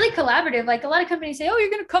 And they're really collaborative. Like a lot of companies say, oh, you're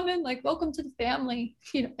going to come in, like, welcome to the family,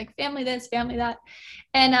 like family this, family that.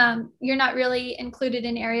 And you're not really included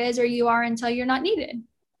in areas, or you are until you're not needed.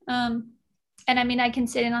 And I mean, I can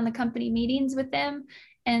sit in on the company meetings with them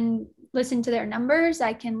and listen to their numbers.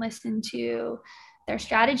 I can listen to their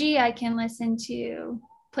strategy. I can listen to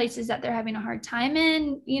places that they're having a hard time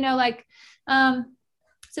in,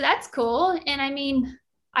 so that's cool. And I mean,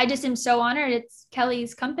 I just am so honored. It's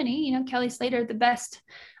Kelly's company, Kelly Slater, the best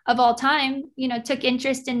of all time, took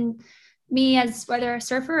interest in me as whether a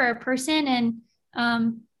surfer or a person. And,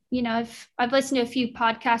 I've listened to a few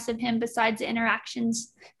podcasts of him besides the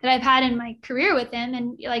interactions that I've had in my career with him.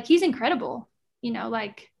 And like, he's incredible,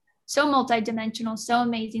 like so multidimensional, so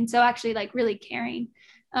amazing. So actually like really caring.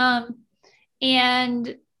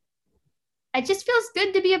 And it just feels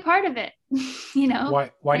good to be a part of it,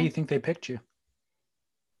 Why do you think they picked you?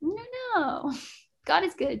 I don't know. God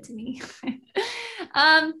is good to me.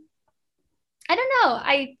 I don't know.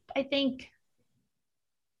 I think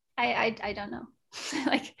I don't know.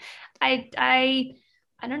 Like I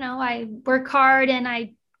don't know. I work hard and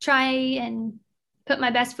I try and put my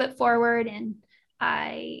best foot forward, and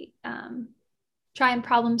I try and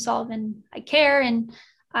problem solve, and I care, and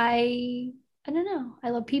I don't know. I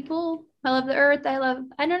love people. I love the earth. I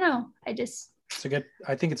don't know. I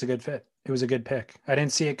think it's a good fit. It was a good pick. I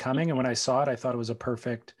didn't see it coming. And when I saw it, I thought it was a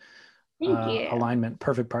perfect alignment,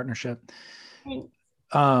 perfect partnership. Thanks.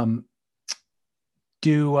 Are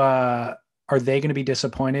they going to be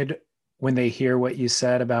disappointed when they hear what you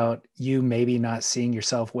said about you maybe not seeing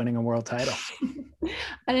yourself winning a world title?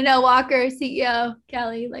 I don't know, Walker, CEO,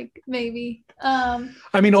 Kelly, like maybe. I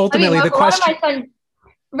mean, ultimately the question.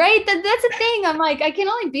 Right. That's the thing. I'm like, I can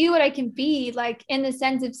only be what I can be, like in the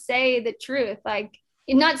sense of say the truth. Like,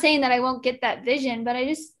 I'm not saying that I won't get that vision, but I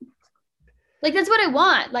just like, that's what I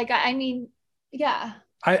want. Like, I mean, yeah.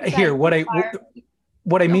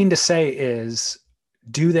 What I mean to say is,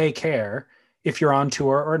 do they care? if you're on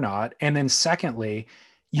tour or not. And then secondly,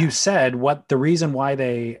 you said what the reason why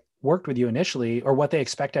they worked with you initially, or what they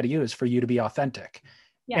expect out of you, is for you to be authentic.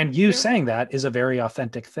 Yeah, and you true. saying that is a very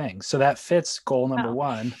authentic thing. So that fits goal number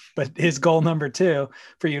one, but is goal number two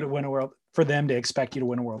for you to win a world, for them to expect you to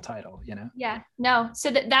win a world title, you know? Yeah, no.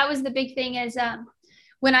 So that was the big thing is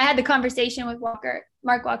when I had the conversation with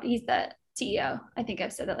Mark Walker, he's the CEO. I think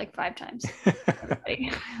I've said that like 5 times.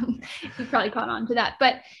 You probably caught on to that.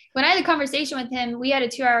 But when I had a conversation with him, we had a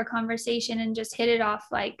 2-hour conversation and just hit it off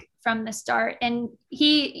like from the start. And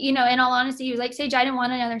he, you know, in all honesty, he was like, Sage, I didn't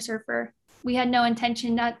want another surfer. We had no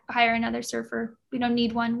intention to hire another surfer. We don't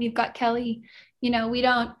need one. We've got Kelly. You know,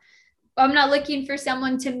 I'm not looking for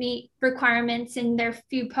someone to meet requirements in their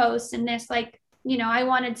few posts and this, like, you know, I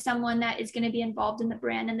wanted someone that is going to be involved in the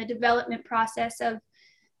brand and the development process of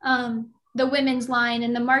the women's line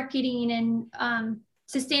and the marketing and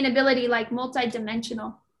sustainability, like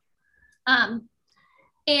multi-dimensional.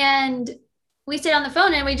 And we stayed on the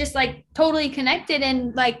phone and we just like totally connected.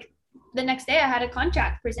 And like the next day I had a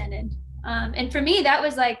contract presented. And for me, that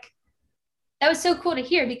was so cool to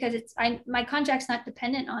hear, because my contract's not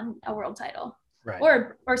dependent on a world title, right,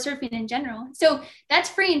 or surfing in general. So that's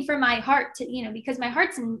freeing for my heart to, you know, because my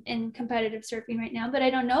heart's in competitive surfing right now, but I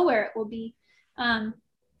don't know where it will be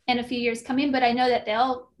in a few years coming, but I know that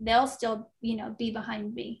they'll still, you know, be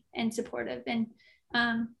behind me and supportive. And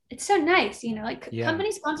it's so nice, you know, like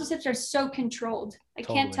company sponsorships are so controlled. I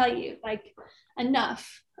can't tell you like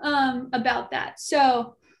enough about that.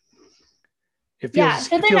 So it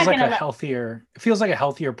feels like a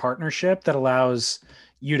healthier partnership that allows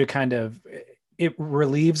you to kind of, it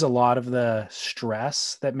relieves a lot of the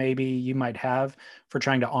stress that maybe you might have for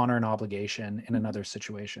trying to honor an obligation in another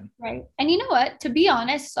situation. Right. And you know what, to be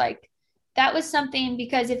honest, like that was something,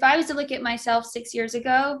 because if I was to look at myself 6 years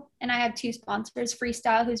ago, and I had 2 sponsors,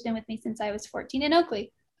 Freestyle, who's been with me since I was 14, in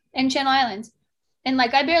Oakley and Channel Islands. And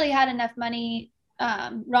like, I barely had enough money.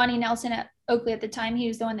 Ronnie Nelson at Oakley at the time, he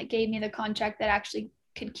was the one that gave me the contract that actually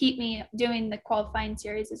could keep me doing the qualifying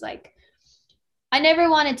series. Is like, I never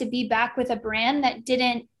wanted to be back with a brand that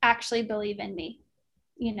didn't actually believe in me.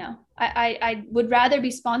 You know, I would rather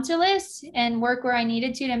be sponsorless and work where I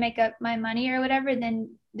needed to make up my money or whatever than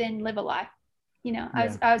live a lie. You know, I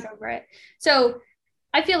was over it. So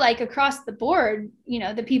I feel like across the board, you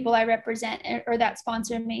know, the people I represent or that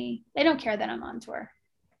sponsor me, they don't care that I'm on tour.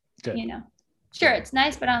 Good. You know, sure, it's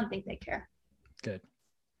nice, but I don't think they care. Good.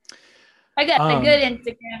 I got the good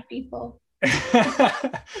Instagram people.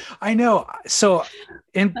 I know. So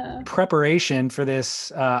in preparation for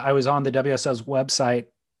this, I was on the WSL's website,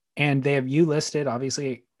 and they have you listed,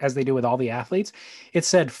 obviously, as they do with all the athletes. It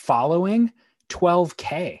said following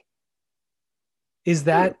 12K. Is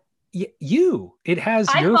that you? It has.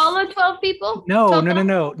 I follow 12 people?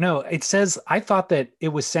 No. It says, I thought that it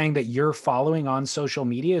was saying that your following on social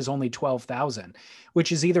media is only 12,000,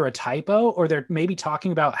 which is either a typo or they're maybe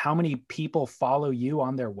talking about how many people follow you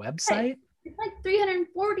on their website. Right. It's like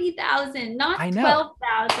 340,000, not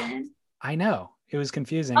 12,000. I know. It was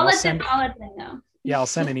confusing. I'll let them know. Yeah, I'll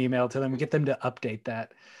send an email to them and get them to update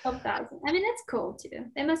that. 12,000. I mean, that's cool too.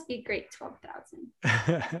 They must be great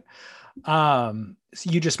 12,000. So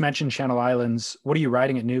you just mentioned Channel Islands. What are you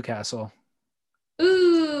riding at Newcastle?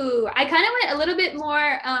 Ooh, I kind of went a little bit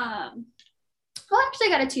more. Well, actually, I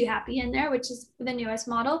got a 2 Happy in there, which is the newest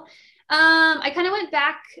model. I kind of went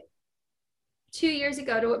back 2 years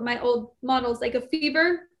ago to my old models, like a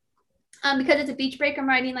Fever. Because it's a beach break, I'm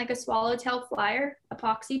riding like a Swallowtail Flyer,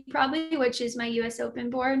 epoxy probably, which is my US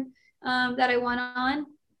Open board that I won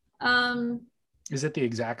on. Is it the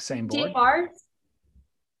exact same board? DFR.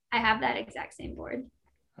 I have that exact same board.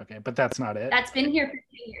 Okay, but that's not it. That's been here for 2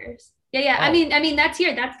 years. Yeah. Oh. I mean that's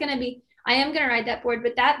here. That's gonna be. I am gonna ride that board,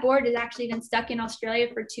 but that board has actually been stuck in Australia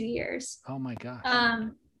for 2 years. Oh my gosh.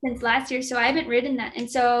 Since last year, so I haven't ridden that, and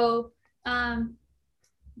so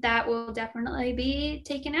that will definitely be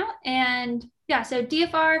taken out. And yeah, so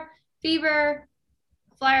DFR, Fever,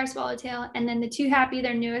 Flyer, Swallowtail, and then the 2 Happy,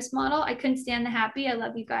 their newest model. I couldn't stand the Happy. I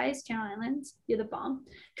love you guys, Channel Islands. You're the bomb.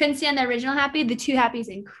 Couldn't stand the original Happy. The 2 Happy is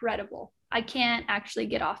incredible. I can't actually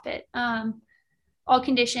get off it. All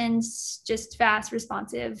conditions, just fast,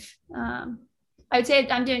 responsive. I would say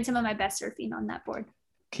I'm doing some of my best surfing on that board.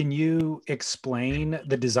 Can you explain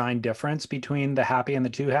the design difference between the Happy and the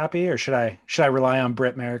 2 Happy, or should I rely on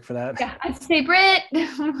Britt Merrick for that? Yeah, I'd say Britt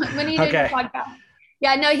when he did the podcast.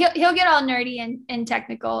 Yeah, no, he'll get all nerdy and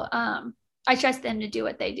technical. I trust them to do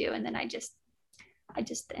what they do, and then I just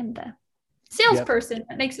am the salesperson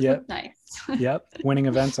that makes it look nice. Yep, winning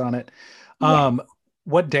events on it. Yes.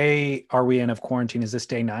 What day are we in of quarantine? Is this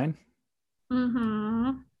day 9?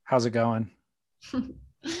 Mm-hmm. How's it going?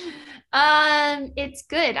 It's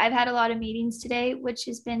good. I've had a lot of meetings today, which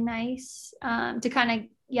has been nice to kind of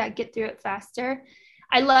get through it faster.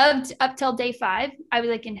 I loved up till day 5. I was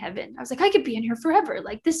like in heaven. I was like, I could be in here forever.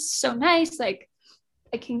 Like, this is so nice. Like,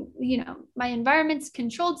 I can, my environment's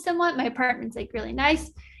controlled somewhat. My apartment's like really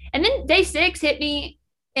nice. And then day 6 hit me.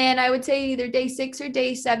 And I would say either day 6 or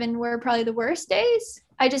day 7 were probably the worst days.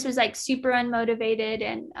 I just was like super unmotivated.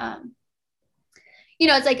 And,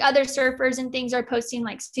 it's like other surfers and things are posting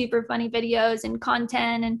like super funny videos and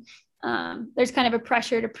content. And there's kind of a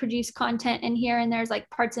pressure to produce content in here. And there's like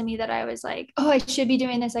parts of me that I was like, oh, I should be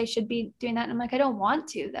doing this. I should be doing that. And I'm like, I don't want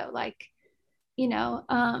to though. Like,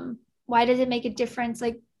 why does it make a difference?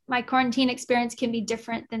 Like, my quarantine experience can be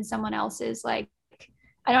different than someone else's. Like,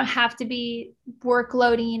 I don't have to be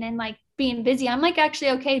workloading and like being busy. I'm like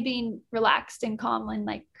actually okay being relaxed and calm and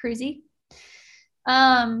like cruisy.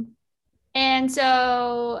 And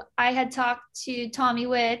so I had talked to Tommy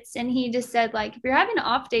Witz, and he just said, like, if you're having an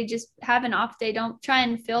off day, just have an off day. Don't try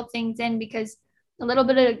and fill things in, because a little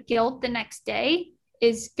bit of guilt the next day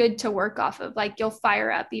is good to work off of. Like, you'll fire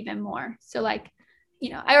up even more. So like,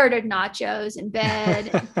 I ordered nachos in bed,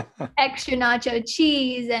 and extra nacho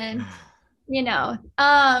cheese, and,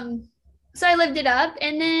 so I lived it up,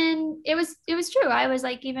 and then it was true. I was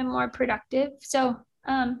like even more productive. So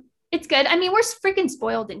it's good. I mean, we're freaking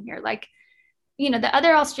spoiled in here. Like, the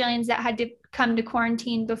other Australians that had to come to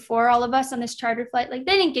quarantine before all of us on this charter flight, like,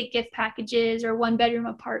 they didn't get gift packages or 1-bedroom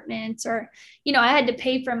apartments, or, I had to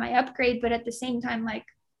pay for my upgrade. But at the same time, like,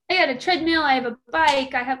 I got a treadmill, I have a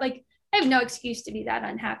bike, I have no excuse to be that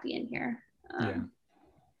unhappy in here.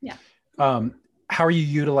 Yeah. How are you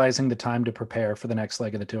utilizing the time to prepare for the next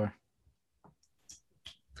leg of the tour?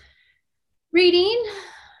 Reading,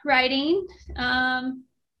 writing,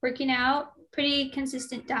 working out, pretty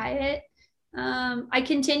consistent diet. I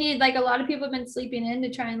continued, like a lot of people have been sleeping in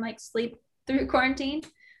to try and like sleep through quarantine.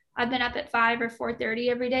 I've been up at 5 or 4:30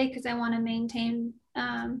 every day because I want to maintain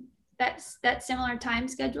that similar time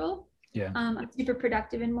schedule. Yeah. I'm super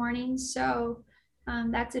productive in mornings, so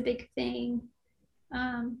that's a big thing.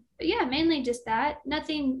 But yeah, mainly just that.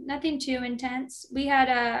 Nothing too intense. We had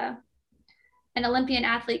an Olympian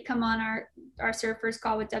athlete come on our surfers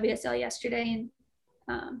call with WSL yesterday,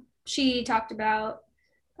 and she talked about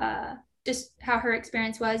just how her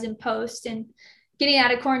experience was in post and getting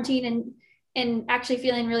out of quarantine and actually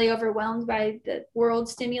feeling really overwhelmed by the world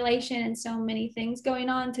stimulation and so many things going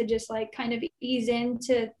on, to just like kind of ease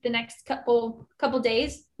into the next couple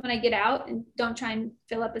days when I get out, and don't try and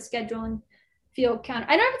fill up a schedule and feel counter.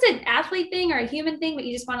 I don't know if it's an athlete thing or a human thing, but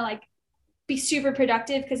you just want to like be super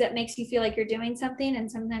productive because it makes you feel like you're doing something,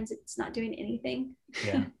 and sometimes it's not doing anything.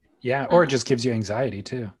 Yeah. Or it just gives you anxiety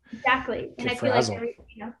too. Exactly. And I feel like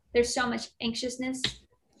there's so much anxiousness,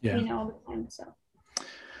 all the time. So.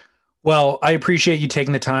 Well, I appreciate you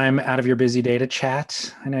taking the time out of your busy day to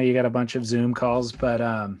chat. I know you got a bunch of Zoom calls, but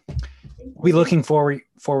we'll be looking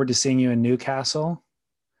forward to seeing you in Newcastle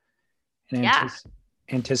and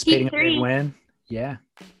anticipating a big win. Yeah.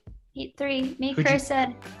 Heat 3. Me,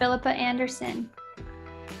 Carissa, Philippa Anderson.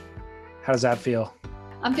 How does that feel?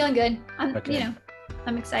 I'm feeling good. I'm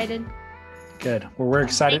excited. Good. Well, we're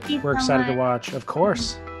excited. We're excited to watch. Of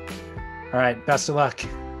course. All right. Best of luck.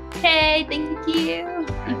 Hey, thank you. All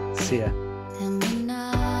right, see ya. And we're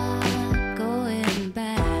not going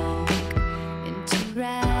back into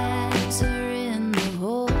rags or in the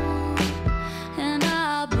hole, and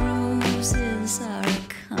our bruises are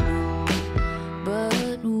coming,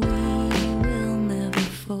 but we will never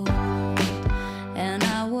fold. And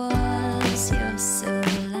I was your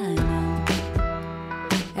silver lining,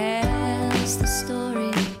 as the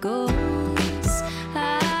story goes.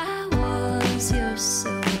 I was your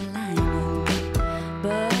silver.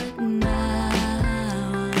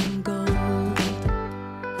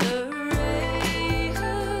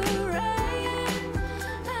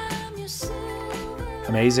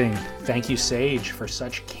 Amazing. Thank you, Sage, for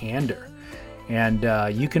such candor. And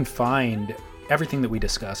you can find everything that we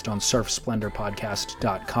discussed on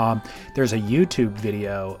surfsplendorpodcast.com. There's a YouTube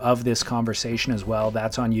video of this conversation as well.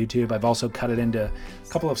 That's on YouTube. I've also cut it into a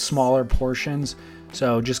couple of smaller portions.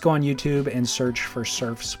 So just go on YouTube and search for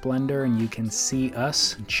Surf Splendor, and you can see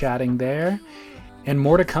us chatting there. And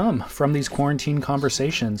more to come from these quarantine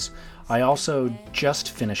conversations. I also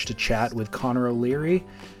just finished a chat with Connor O'Leary,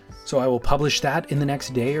 so I will publish that in the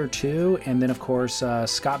next day or two. And then, of course,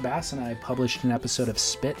 Scott Bass and I published an episode of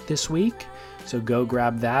Spit this week. So go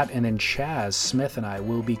grab that. And then Chaz Smith and I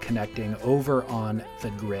will be connecting over on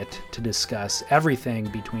The Grit to discuss everything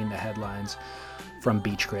between the headlines from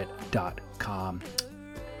beachgrit.com.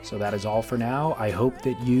 So that is all for now. I hope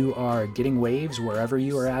that you are getting waves wherever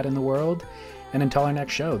you are at in the world. And until our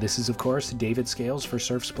next show, this is, of course, David Scales for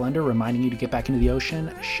Surf Splendor, reminding you to get back into the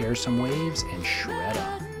ocean, share some waves, and shred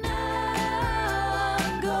on.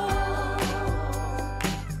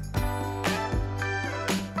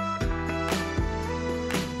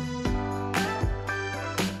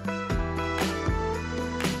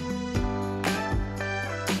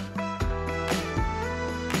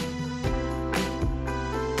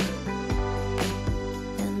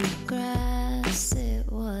 In the grass it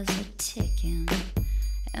was a ticking,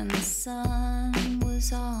 and the sun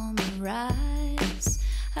was on the rise.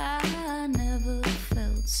 I never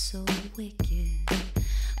felt so wicked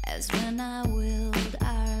as when I willed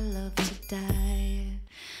our love to die.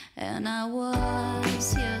 And I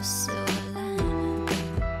was your silver